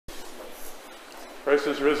Christ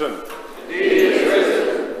is risen. Indeed he is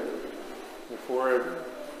risen. Before I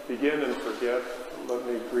begin and forget, let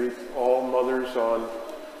me greet all mothers on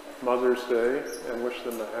Mother's Day and wish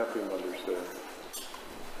them a happy Mother's Day.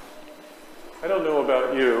 I don't know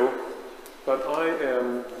about you, but I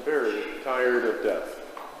am very tired of death.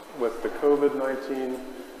 With the COVID-19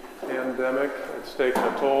 pandemic, it's taken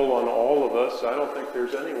a toll on all of us. I don't think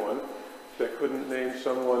there's anyone that couldn't name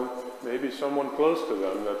someone, maybe someone close to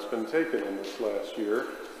them, that's been taken in this last year.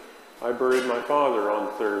 I buried my father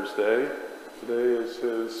on Thursday. Today is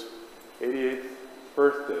his 88th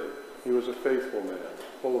birthday. He was a faithful man,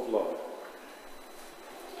 full of love.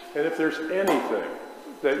 And if there's anything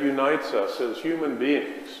that unites us as human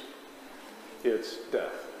beings, it's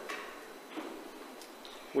death.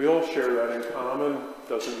 We all share that in common.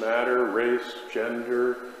 Doesn't matter, race,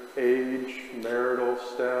 gender, age, marital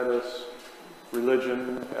status,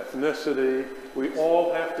 religion, ethnicity. We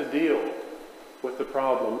all have to deal with the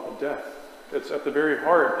problem of death. It's at the very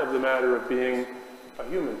heart of the matter of being a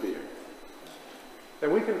human being.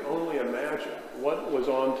 And we can only imagine what was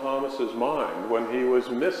on Thomas's mind when he was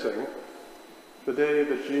missing the day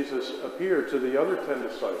that Jesus appeared to the other 10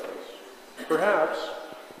 disciples. Perhaps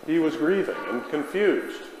he was grieving and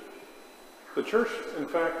confused. The church, in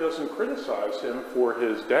fact, doesn't criticize him for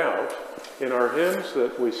his doubt. In our hymns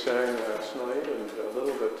that we sang last night and a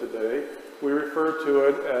little bit today, we refer to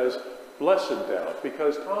it as blessed doubt,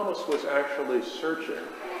 because Thomas was actually searching,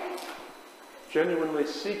 genuinely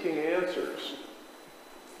seeking answers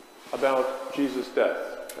about Jesus'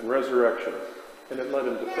 death and resurrection, and it led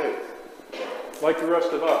him to faith. Like the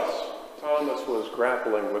rest of us, Thomas was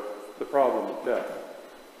grappling with the problem of death.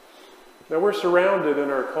 Now, we're surrounded in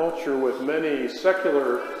our culture with many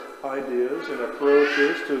secular ideas and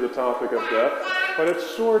approaches to the topic of death, but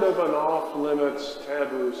it's sort of an off-limits,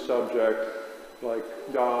 taboo subject like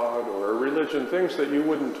God or religion, things that you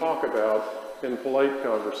wouldn't talk about in polite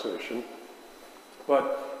conversation.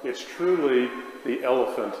 But it's truly the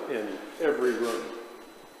elephant in every room.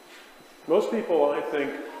 Most people, I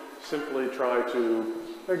think, simply try to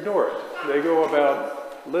ignore it. They go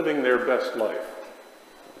about living their best life,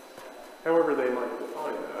 however they might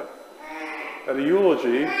define that. At a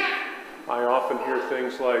eulogy, I often hear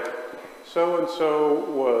things like,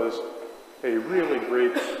 so-and-so was a really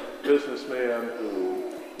great businessman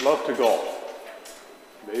who loved to golf.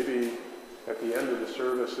 Maybe at the end of the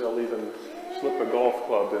service, they'll even slip a golf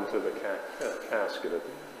club into the casket at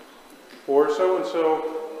the end. Or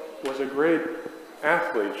so-and-so was a great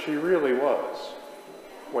athlete. She really was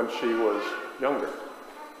when she was younger.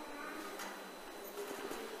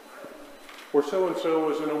 Or so-and-so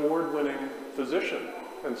was an award-winning physician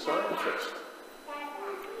and scientist.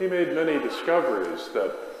 He made many discoveries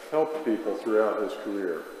that helped people throughout his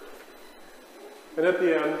career. And at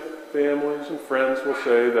the end, families and friends will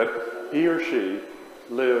say that he or she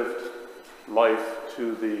lived life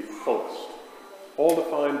to the fullest, all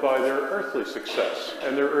defined by their earthly success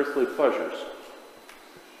and their earthly pleasures.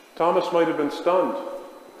 Thomas might have been stunned,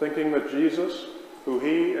 thinking that Jesus, who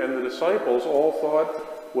he and the disciples all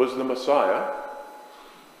thought was the Messiah,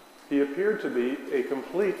 he appeared to be a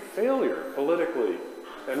complete failure politically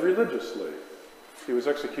and religiously. He was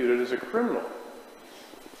executed as a criminal.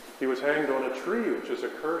 He was hanged on a tree, which is a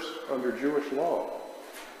curse under Jewish law.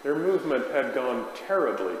 Their movement had gone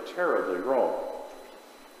terribly, terribly wrong.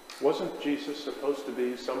 Wasn't Jesus supposed to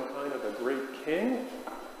be some kind of a great king?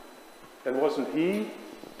 And wasn't he,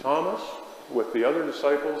 Thomas, with the other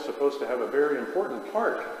disciples, supposed to have a very important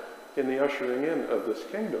part in the ushering in of this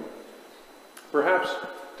kingdom? Perhaps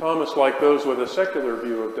Thomas, like those with a secular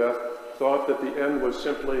view of death, thought that the end was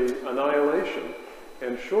simply annihilation,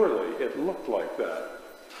 and surely it looked like that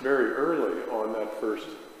very early on that first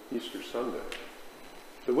Easter Sunday.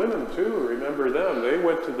 The women, too, remember them. They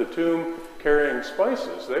went to the tomb carrying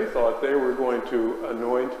spices. They thought they were going to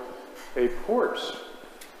anoint a corpse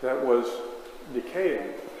that was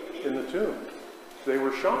decaying in the tomb. They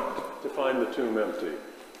were shocked to find the tomb empty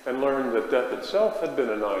and learned that death itself had been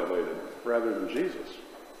annihilated rather than Jesus.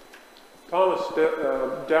 Thomas'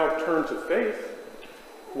 doubt turned to faith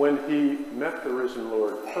when he met the risen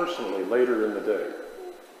Lord personally later in the day,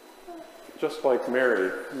 just like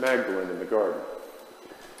Mary Magdalene in the garden.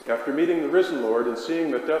 After meeting the risen Lord and seeing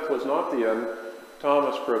that death was not the end,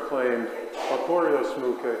 Thomas proclaimed, "Akorios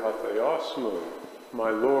mu ke hatheos, my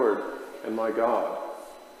Lord and my God."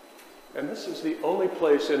 And this is the only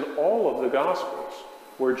place in all of the Gospels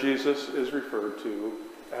where Jesus is referred to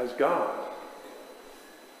as God.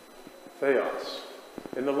 Theos.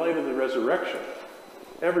 In the light of the resurrection,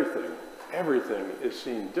 everything is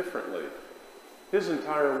seen differently. His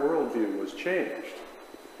entire worldview was changed.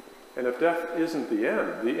 And if death isn't the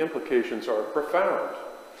end, the implications are profound.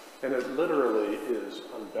 And it literally is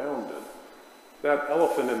unbounded. That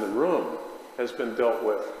elephant in the room has been dealt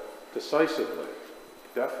with decisively,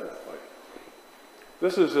 definitely.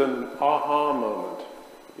 This is an aha moment.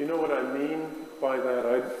 You know what I mean by that?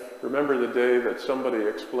 I remember the day that somebody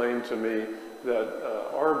explained to me that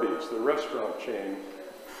Arby's, the restaurant chain,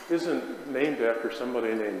 isn't named after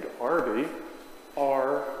somebody named Arby.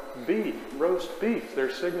 RB, roast beef,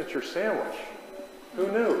 their signature sandwich.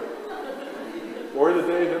 Who knew? Or the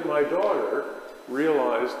day that my daughter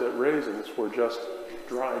realized that raisins were just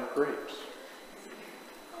dried grapes.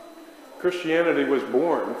 Christianity was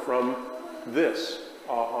born from this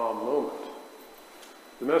aha moment.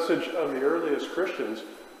 The message of the earliest Christians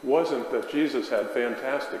wasn't that Jesus had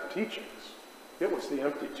fantastic teachings. It was the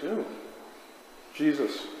empty tomb.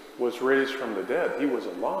 Jesus was raised from the dead. He was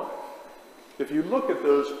alive. If you look at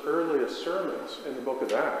those earliest sermons in the book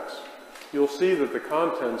of Acts, you'll see that the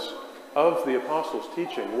contents of the apostles'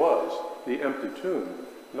 teaching was the empty tomb,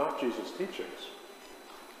 not Jesus' teachings.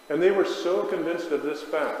 And they were so convinced of this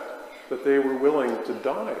fact that they were willing to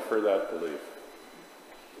die for that belief.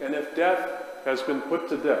 And if death has been put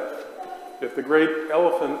to death, if the great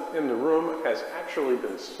elephant in the room has actually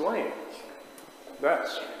been slain,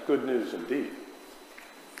 that's good news indeed.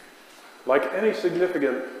 Like any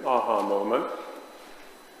significant aha moment,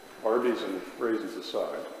 Arby's and raisins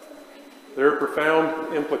aside, there are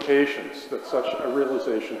profound implications that such a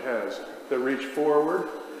realization has that reach forward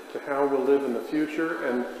to how we'll live in the future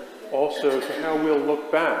and also to how we'll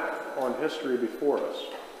look back on history before us.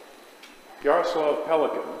 Yaroslav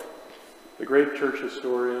Pelikan, the great church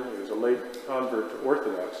historian, he was a late convert to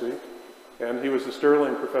Orthodoxy, and he was the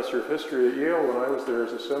Sterling Professor of History at Yale when I was there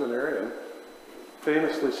as a seminarian,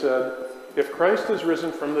 famously said, "If Christ is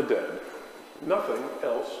risen from the dead, nothing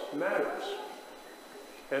else matters.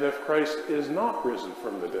 And if Christ is not risen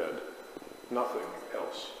from the dead, nothing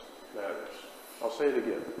else matters." I'll say it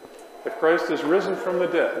again. If Christ is risen from the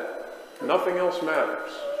dead, nothing else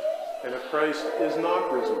matters. And if Christ is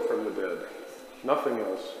not risen from the dead, nothing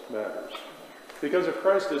else matters. Because if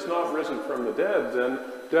Christ is not risen from the dead, then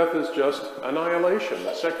death is just annihilation.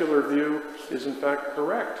 The secular view is in fact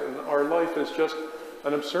correct, and our life is just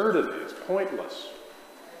an absurdity. It's pointless.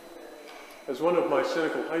 As one of my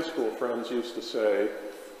cynical high school friends used to say,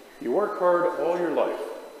 you work hard all your life,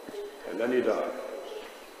 and then you die.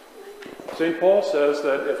 St. Paul says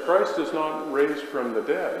that if Christ is not raised from the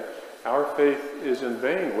dead, our faith is in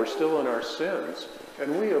vain. We're still in our sins,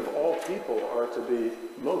 and we of all people are to be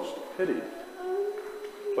most pitied.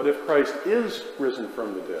 But if Christ is risen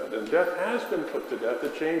from the dead, and death has been put to death,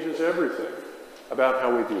 it changes everything about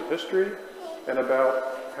how we view history and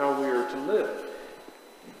about how we are to live.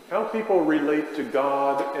 How people relate to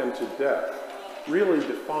God and to death really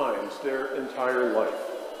defines their entire life.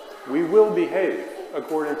 We will behave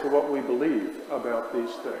according to what we believe about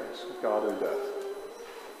these things, God and death.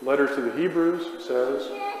 The letter to the Hebrews says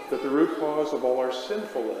that the root cause of all our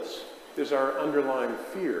sinfulness is our underlying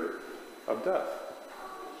fear of death.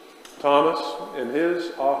 Thomas, in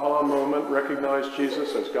his aha moment, recognized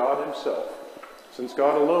Jesus as God himself, since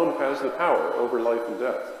God alone has the power over life and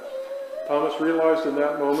death. Thomas realized in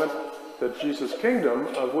that moment that Jesus' kingdom,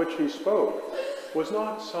 of which he spoke, was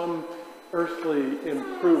not some earthly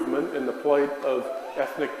improvement in the plight of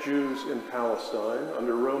ethnic Jews in Palestine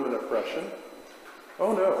under Roman oppression.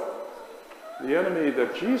 Oh no. The enemy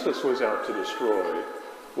that Jesus was out to destroy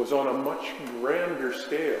was on a much grander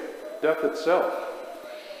scale, death itself.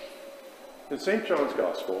 In St. John's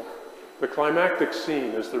Gospel, the climactic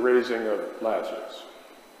scene is the raising of Lazarus.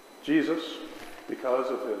 Jesus, because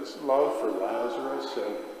of his love for Lazarus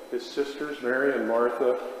and his sisters, Mary and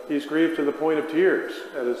Martha, he's grieved to the point of tears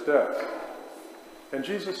at his death. And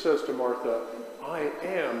Jesus says to Martha, I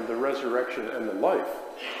am the resurrection and the life.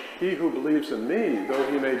 He who believes in me,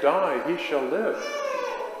 though he may die, he shall live.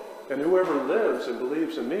 And whoever lives and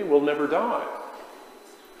believes in me will never die.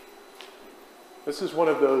 This is one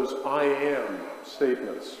of those I am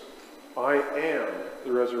statements. I am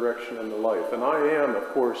the resurrection and the life. And I am, of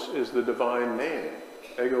course, is the divine name,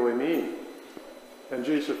 ego eimi. And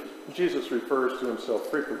Jesus refers to himself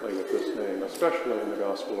frequently with this name, especially in the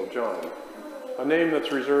Gospel of John, a name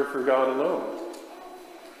that's reserved for God alone.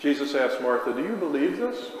 Jesus asks Martha, do you believe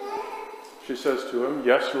this? She says to him,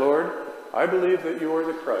 yes, Lord, I believe that you are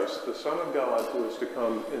the Christ, the Son of God, who is to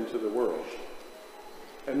come into the world.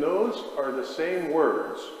 And those are the same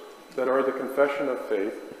words that are the confession of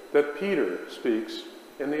faith that Peter speaks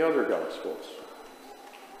in the other Gospels.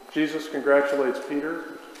 Jesus congratulates Peter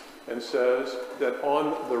and says that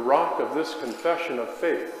on the rock of this confession of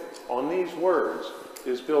faith, on these words,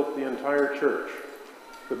 is built the entire church,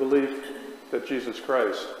 the belief that Jesus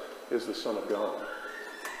Christ is the Son of God.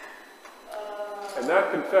 And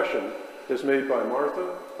that confession is made by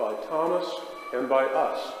Martha, by Thomas, and by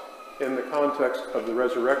us in the context of the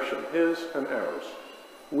resurrection, his and ours.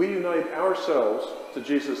 We unite ourselves to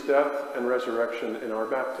Jesus' death and resurrection in our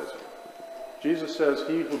baptism. Jesus says,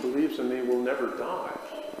 "He who believes in me will never die."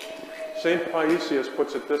 St. Paisius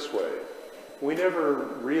puts it this way: we never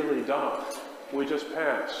really die. We just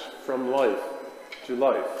pass from life to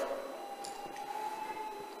life.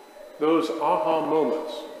 Those aha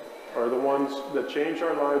moments are the ones that change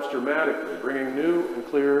our lives dramatically, bringing new and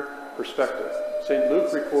clear perspective. St.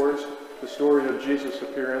 Luke records the story of Jesus'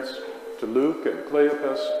 appearance to Luke and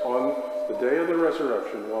Cleopas on the day of the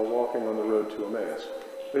resurrection while walking on the road to Emmaus.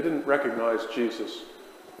 They didn't recognize Jesus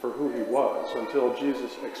for who he was until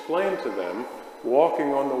Jesus explained to them,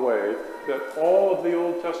 walking on the way, that all of the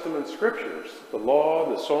Old Testament scriptures, the law,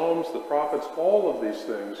 the Psalms, the prophets, all of these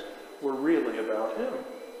things were really about him.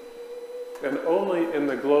 And only in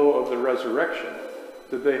the glow of the resurrection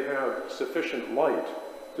did they have sufficient light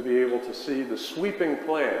to be able to see the sweeping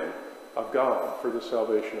plan of God for the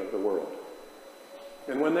salvation of the world.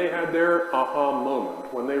 And when they had their aha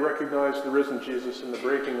moment, when they recognized the risen Jesus in the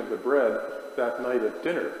breaking of the bread that night at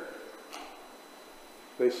dinner,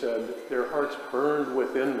 they said their hearts burned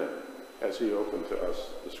within them as he opened to us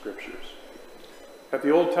the scriptures. At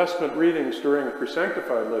the Old Testament readings during the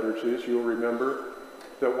pre-sanctified liturgies, you'll remember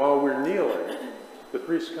that while we're kneeling, the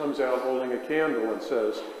priest comes out holding a candle and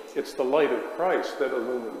says, "It's the light of Christ that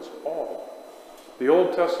illumines all." The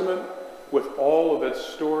Old Testament, with all of its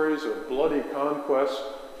stories of bloody conquest,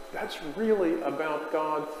 that's really about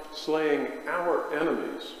God slaying our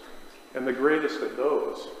enemies, and the greatest of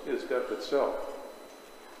those is death itself.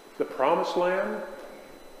 The Promised Land,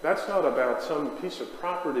 that's not about some piece of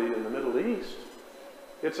property in the Middle East.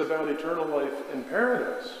 It's about eternal life in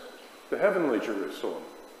paradise, the heavenly Jerusalem.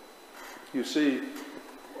 You see,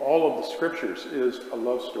 all of the scriptures is a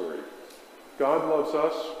love story. God loves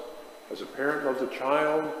us as a parent loves a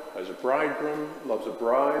child, as a bridegroom loves a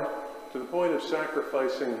bride, to the point of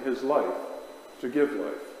sacrificing his life to give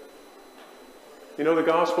life. You know, the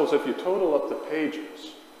Gospels, if you total up the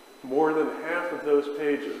pages, more than half of those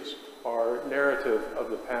pages are narrative of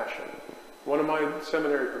the Passion. One of my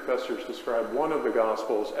seminary professors described one of the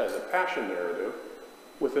Gospels as a passion narrative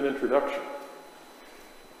with an introduction.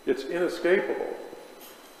 It's inescapable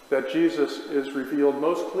that Jesus is revealed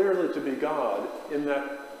most clearly to be God in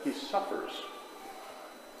that he suffers.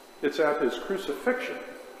 It's at his crucifixion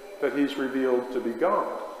that he's revealed to be God,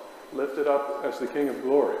 lifted up as the King of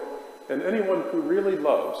glory. And anyone who really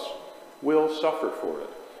loves will suffer for it.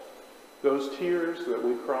 Those tears that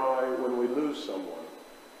we cry when we lose someone,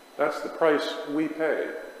 that's the price we pay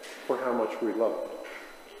for how much we loved.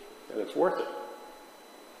 And it's worth it.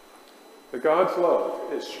 That God's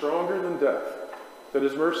love is stronger than death, that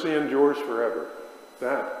his mercy endures forever.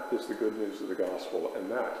 That is the good news of the gospel, and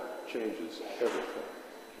that changes everything.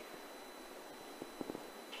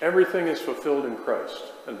 Everything is fulfilled in Christ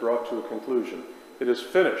and brought to a conclusion. It is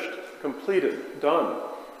finished, completed, done.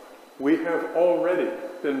 We have already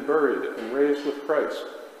been buried and raised with Christ.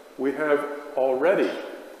 We have already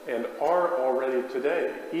and are already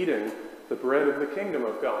today eating the bread of the kingdom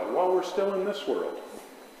of God while we're still in this world.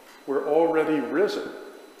 We're already risen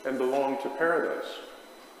and belong to paradise.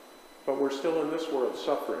 But we're still in this world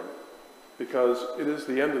suffering because it is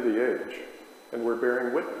the end of the age and we're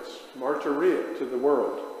bearing witness, martyria to the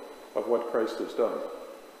world of what Christ has done.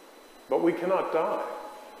 But we cannot die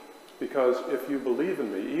because if you believe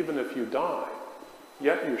in me, even if you die,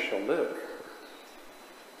 yet you shall live.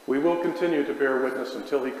 We will continue to bear witness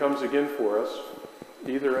until he comes again for us,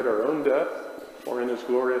 either at our own death or in his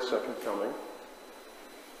glorious second coming.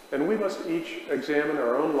 And we must each examine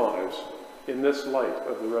our own lives in this light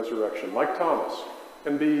of the resurrection, like Thomas,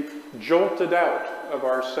 and be jolted out of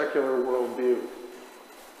our secular worldview.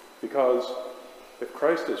 Because if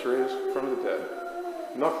Christ is raised from the dead,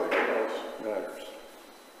 nothing else matters.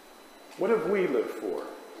 What have we lived for?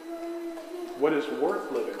 What is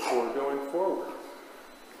worth living for going forward?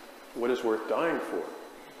 What is worth dying for?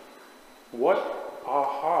 What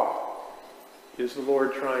aha is the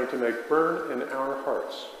Lord trying to make burn in our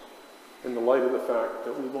hearts in the light of the fact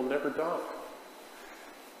that we will never die?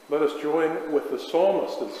 Let us join with the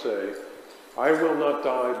psalmist and say, "I will not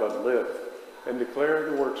die but live and declare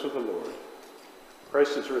the works of the Lord."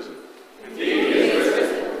 Christ is risen. Indeed.